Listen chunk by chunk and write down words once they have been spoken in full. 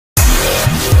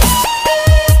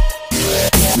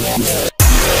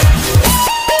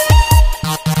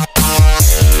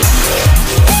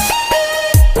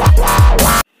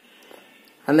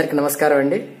అందరికీ నమస్కారం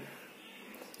అండి.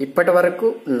 ఇప్పటి వరకు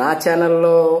నా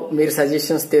ఛానల్లో మీరు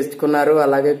సజెషన్స్ తెచ్చుకున్నారు,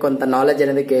 అలాగే కొంత నాలెడ్జ్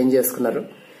అనేది గెయిన్ చేసుకున్నారు.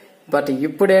 బట్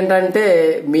ఇప్పుడు ఏంటంటే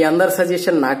మీ అందరి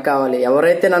సజెషన్ నాకు కావాలి.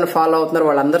 ఎవరైతే నన్ను ఫాలో అవుతున్నారో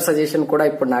వాళ్ళందరి సజెషన్ కూడా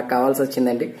ఇప్పుడు నాకు కావాల్సి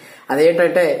వచ్చిందండి.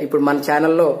 అదేంటంటే ఇప్పుడు మన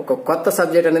ఛానల్లో ఒక కొత్త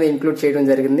సబ్జెక్ట్ అనేది ఇంక్లూడ్ చేయడం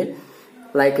జరిగింది.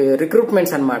 లైక్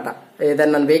రిక్రూట్మెంట్స్ అన్నమాట.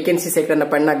 ఏదైనా వేకెన్సీస్ ఎక్కడన్నా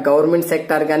పడినా గవర్నమెంట్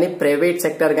సెక్టార్ కానీ, ప్రైవేట్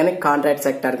సెక్టార్ కానీ, కాంట్రాక్ట్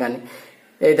సెక్టార్ కానీ,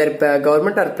 either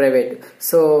government or private.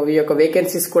 So ఈ యొక్క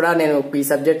వేకెన్సీస్ కూడా నేను ఈ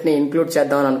సబ్జెక్ట్ ని ఇంక్లూడ్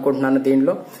చేద్దామని అనుకుంటున్నాను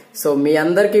దీనిలో. సో మీ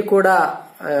అందరికీ కూడా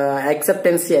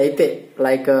యాక్సెప్టెన్సీ అయితే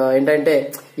లైక్ ఏంటంటే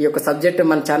ఈ యొక్క సబ్జెక్ట్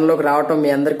మన ఛానల్లోకి రావటం మీ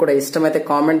అందరికి కూడా ఇష్టమైతే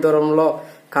కామెంట్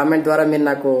ద్వారా మీరు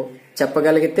నాకు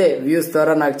చెప్పగలిగితే, వ్యూస్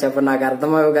ద్వారా నాకు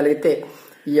అర్థమవ్వగలిగితే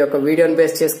ఈ యొక్క వీడియోని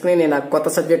బేస్ చేసుకుని నేను కొత్త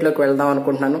సబ్జెక్ట్ లోకి వెళ్దాం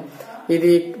అనుకుంటున్నాను.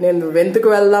 ఇది నేను ఎందుకు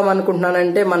వెళ్దాం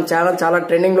అనుకుంటున్నానంటే మన ఛానల్ చాలా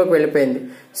ట్రెండింగ్ లోకి వెళ్ళిపోయింది.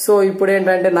 సో ఇప్పుడు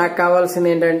ఏంటంటే నాకు కావాల్సింది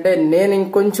ఏంటంటే నేను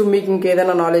ఇంకొంచెం మీకు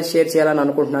ఇంకేదైనా నాలెడ్జ్ షేర్ చేయాలని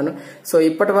అనుకుంటున్నాను. సో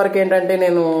ఇప్పటి వరకు ఏంటంటే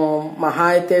నేను మహా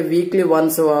అయితే వీక్లీ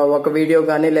వన్స్ ఒక వీడియో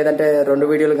కానీ లేదంటే 2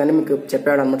 వీడియోలు కానీ మీకు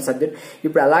చెప్పాడు అనమాట సబ్జెక్ట్.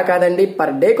 ఇప్పుడు అలా కాదండి,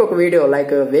 పర్ డేకి ఒక వీడియో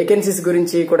లైక్ వేకెన్సీస్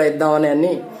గురించి కూడా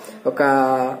ఇద్దామని ఒక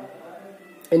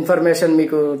ఇన్ఫర్మేషన్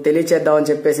మీకు తెలియచేద్దామని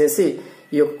చెప్పేసి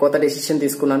ఈ యొక్క కొత్త డెసిషన్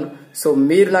తీసుకున్నాను. సో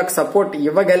మీరు నాకు సపోర్ట్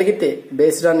ఇవ్వగలిగితే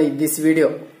బేస్డ్ ఆన్ దిస్ వీడియో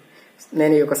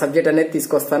నేను ఈ యొక్క సబ్జెక్ట్ అనేది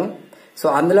తీసుకొస్తాను. సో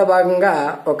అందులో భాగంగా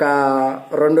ఒక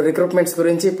 2 రిక్రూట్మెంట్స్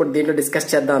గురించి ఇప్పుడు దీంట్లో డిస్కస్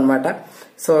చేద్దాం అనమాట.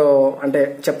 సో అంటే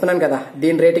చెప్తున్నాను కదా,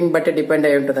 దీని రేటింగ్ బట్టి డిపెండ్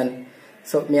అయి ఉంటుందని.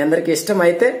 సో మీ అందరికి ఇష్టం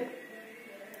అయితే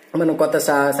మనం కొత్త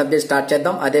సబ్జెక్ట్ స్టార్ట్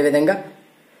చేద్దాం. అదేవిధంగా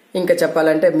ఇంకా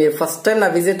చెప్పాలంటే మీరు ఫస్ట్ టైం నా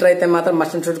విజిటర్ అయితే మాత్రం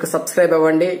మస్ట్ అండ్ షుడ్ సబ్స్క్రైబ్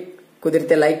అవ్వండి.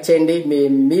 కుదిరితే లైక్ చేయండి.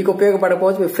 మీకు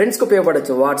ఉపయోగపడకపోవచ్చు, మీ ఫ్రెండ్స్కి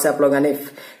ఉపయోగపడవచ్చు. వాట్సాప్లో కానీ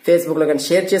ఫేస్బుక్లో కానీ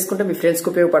షేర్ చేసుకుంటే మీ ఫ్రెండ్స్కి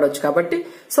ఉపయోగపడవచ్చు. కాబట్టి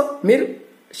సో మీరు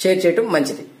షేర్ చేయటం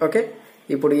మంచిది. ఓకే,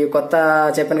 ఇప్పుడు ఈ కొత్త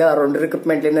చెప్పాను కదా 2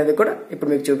 రిక్రూట్మెంట్లు అనేది కూడా ఇప్పుడు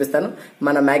మీకు చూపిస్తాను.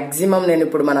 మన మాక్సిమం నేను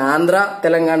ఇప్పుడు మన ఆంధ్ర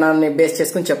తెలంగాణని బేస్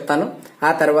చేసుకుని చెప్తాను. ఆ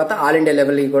తర్వాత ఆల్ ఇండియా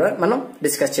లెవెల్ కూడా మనం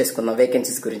డిస్కస్ చేసుకుందాం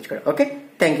వేకెన్సీస్ గురించి కూడా. Okay,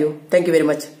 thank you very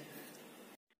much.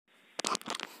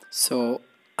 So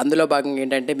అందులో భాగంగా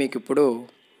ఏంటంటే మీకు ఇప్పుడు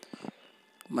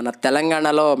మన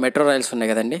తెలంగాణలో మెట్రో రైల్స్ ఉన్నాయి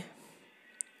కదండి.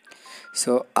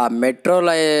 సో ఆ మెట్రో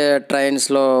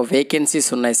ట్రైన్స్లో వేకెన్సీస్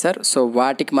ఉన్నాయి సార్. సో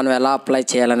వాటికి మనం ఎలా అప్లై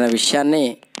చేయాలనే విషయాన్ని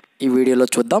ఈ వీడియోలో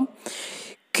చూద్దాం.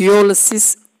 క్యూఎల్సిస్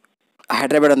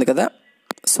హైదరాబాద్ ఉంది కదా,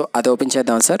 సో అది ఓపెన్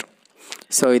చేద్దాం సార్.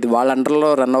 సో ఇది వాళ్ళ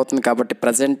అండర్లో రన్ అవుతుంది కాబట్టి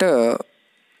ప్రజెంట్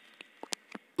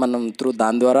మనం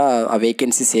దాని ద్వారా ఆ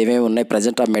వేకెన్సీస్ ఏమేమి ఉన్నాయి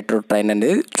ప్రజెంట్ ఆ మెట్రో ట్రైన్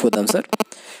అనేది చూద్దాం సార్.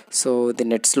 సో ఇది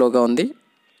నెట్ స్లోగా ఉంది.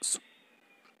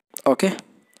 ఓకే,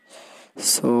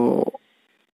 సో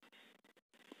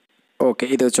ఓకే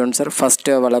ఇది చూడండి సార్. ఫస్ట్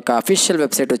వాళ్ళ ఒక అఫీషియల్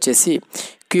వెబ్సైట్ వచ్చేసి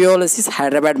క్యూఎల్సిస్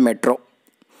హైదరాబాద్ మెట్రో.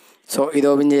 సో ఇది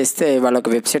ఓపెన్ చేస్తే వాళ్ళ ఒక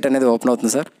వెబ్సైట్ అనేది ఓపెన్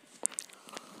అవుతుంది సార్.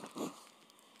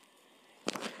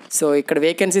 సో ఇక్కడ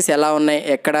వేకెన్సీస్ ఎలా ఉన్నాయి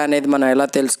ఎక్కడ అనేది మనం ఎలా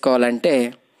తెలుసుకోవాలంటే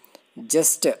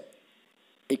జస్ట్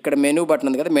ఇక్కడ మెనూ బటన్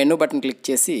ఉంది కదా, మెనూ బటన్ క్లిక్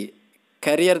చేసి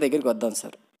కెరియర్ దగ్గరికి వద్దాం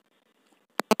సార్.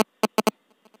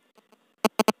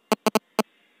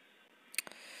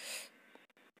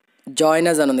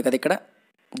 జాయినర్స్ అని ఉంది కదా, ఇక్కడ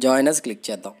జాయినర్స్ క్లిక్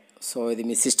చేద్దాం. సో ఇది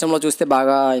మీ సిస్టంలో చూస్తే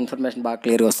బాగా ఇన్ఫర్మేషన్ బాగా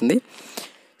క్లియర్గా వస్తుంది.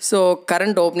 సో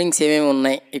కరెంట్ ఓపెనింగ్స్ ఏమేమి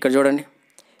ఉన్నాయి ఇక్కడ చూడండి.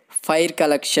 Fire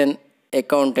collection,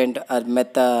 accountant,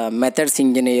 methods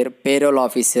engineer, payroll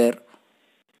officer,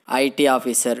 IT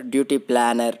officer, duty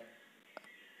planar,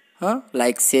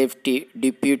 like safety,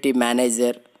 deputy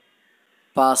manager,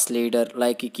 pass leader,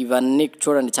 like ఇవన్నీ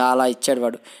చూడండి చాలా ఇచ్చాడు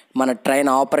వాడు. మన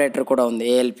ట్రైన్ ఆపరేటర్ కూడా ఉంది,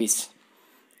 ఏఎల్పీస్,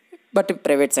 బట్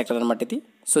ప్రైవేట్ సెక్టర్ అనమాట ఇది.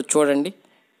 సో చూడండి,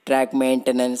 ట్రాక్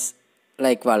మెయింటెనెన్స్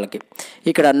లైక్ వాళ్ళకి.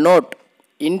 ఇక్కడ note,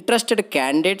 interested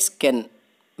candidates can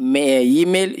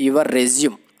email your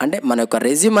resume, అంటే మన యొక్క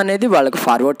రెజ్యూమ్ అనేది వాళ్ళకి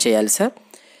ఫార్వర్డ్ చేయాలి సార్.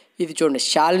 ఇది చూడండి,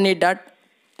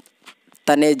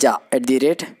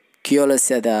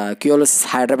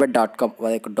 shalini.taneja@QLSHyderabad.com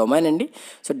వాళ్ళ యొక్క డొమైన్ అండి.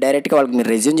 సో డైరెక్ట్గా వాళ్ళకి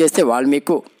మీరు రెజ్యూమ్ చేస్తే వాళ్ళు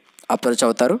మీకు అప్రోచ్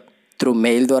అవుతారు త్రూ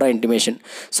మెయిల్ ద్వారా ఇంటిమేషన్.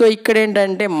 సో ఇక్కడ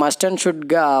ఏంటంటే మస్ట్ అండ్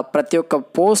షుడ్గా ప్రతి ఒక్క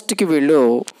పోస్ట్కి వీళ్ళు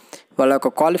వాళ్ళ యొక్క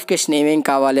క్వాలిఫికేషన్ ఏమేమి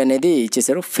కావాలి అనేది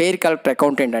ఇచ్చేసారు. ఫెయిర్ కలెక్టర్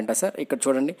అకౌంటెంట్ అంట సార్. ఇక్కడ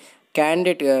చూడండి,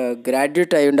 క్యాండిడేట్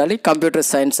గ్రాడ్యుయేట్ అయి ఉండాలి, కంప్యూటర్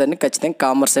సైన్స్ అని ఖచ్చితంగా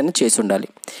కామర్స్ అని చేసి ఉండాలి,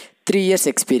 3 years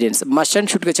ఎక్స్పీరియన్స్. మస్ట్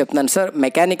అండ్ షుడ్గా చెప్తున్నాను సార్.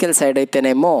 మెకానికల్ సైడ్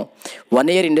అయితేనేమో 1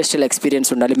 year ఇండస్ట్రియల్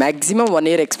ఎక్స్పీరియన్స్ ఉండాలి, మ్యాక్సిమం 1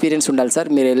 year ఎక్స్పీరియన్స్ ఉండాలి సార్.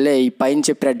 మీరు వెళ్ళే ఈ పైన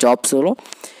చెప్పిన జాబ్స్లో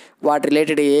వాటి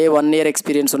రిలేటెడ్ ఏ 1 year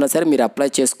ఎక్స్పీరియన్స్ ఉన్నా సరే మీరు అప్లై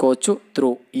చేసుకోవచ్చు త్రూ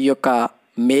ఈ యొక్క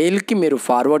మెయిల్కి మీరు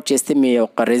ఫార్వర్డ్ చేస్తే మీ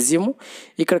యొక్క రెజ్యూమ్.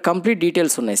 ఇక్కడ కంప్లీట్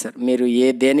డీటెయిల్స్ ఉన్నాయి సార్, మీరు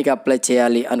దేనికి అప్లై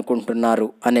చేయాలి అనుకుంటున్నారు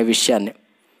అనే విషయాన్ని.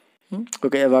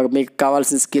 ఓకే, మీకు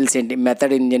కావాల్సిన స్కిల్స్ ఏంటి,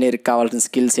 మెథడ్ ఇంజనీర్కి కావాల్సిన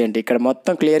స్కిల్స్ ఏంటి, ఇక్కడ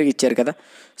మొత్తం క్లియర్గా ఇచ్చారు కదా.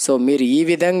 సో మీరు ఈ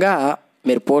విధంగా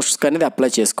మీరు పోస్ట్స్కి అనేది అప్లై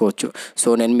చేసుకోవచ్చు.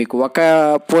 సో నేను మీకు ఒక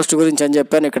పోస్ట్ గురించి అని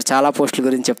చెప్పాను, ఇక్కడ చాలా పోస్టుల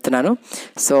గురించి చెప్తున్నాను.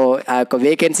 సో ఆ యొక్క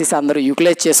వేకెన్సీస్ అందరూ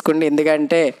యూటిలైజ్ చేసుకోండి.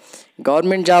 ఎందుకంటే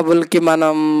గవర్నమెంట్ జాబులకి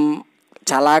మనం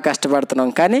చాలా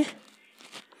కష్టపడుతున్నాం, కానీ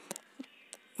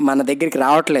మన దగ్గరికి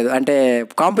రావట్లేదు, అంటే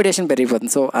కాంపిటీషన్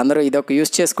పెరిగిపోతుంది. సో అందరూ ఇదొక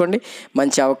యూస్ చేసుకోండి,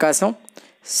 మంచి అవకాశం.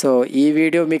 సో ఈ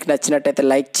వీడియో మీకు నచ్చినట్టయితే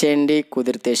లైక్ చేయండి,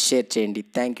 కుదిరితే షేర్ చేయండి.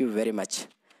 Thank you very much.